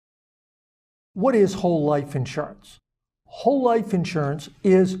What is whole life insurance? Whole life insurance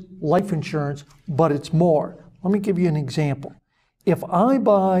is life insurance, but it's more. Let me give you an example. If I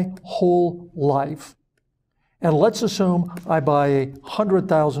buy whole life, and let's assume I buy a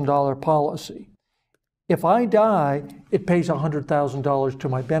 $100,000 policy. If I die, it pays $100,000 to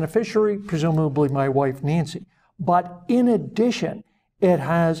my beneficiary, presumably my wife Nancy. But in addition, it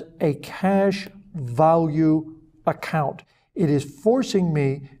has a cash value account. It is forcing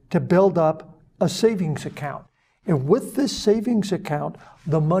me to build up a savings account. And with this savings account,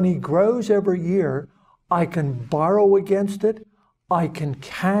 the money grows every year. I can borrow against it. I can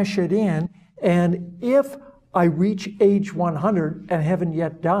cash it in. And if I reach age 100 and haven't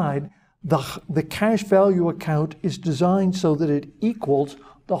yet died, the cash value account is designed so that it equals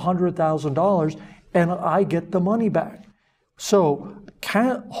the $100,000 and I get the money back. So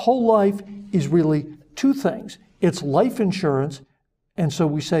whole life is really two things. It's life insurance, and so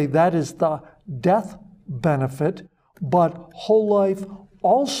we say that is the death benefit, but whole life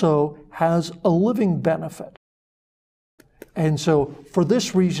also has a living benefit. And so for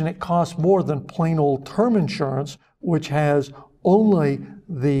this reason, it costs more than plain old term insurance, which has only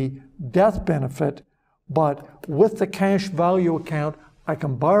the death benefit. But with the cash value account, I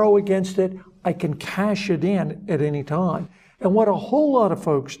can borrow against it, I can cash it in at any time. And what a whole lot of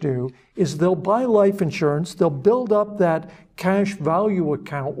folks do is they'll buy life insurance, they'll build up that cash value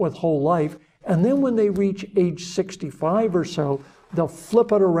account with whole life, and then when they reach age 65 or so, they'll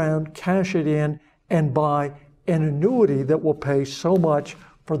flip it around, cash it in, and buy an annuity that will pay so much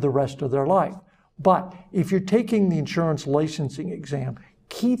for the rest of their life. But if you're taking the insurance licensing exam,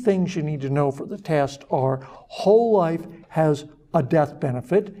 key things you need to know for the test are whole life has a death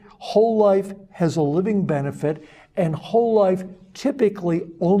benefit, whole life has a living benefit, and whole life typically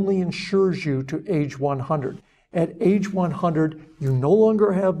only insures you to age 100. At age 100, you no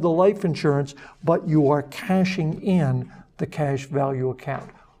longer have the life insurance, but you are cashing in the cash value account.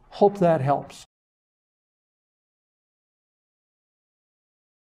 Hope that helps.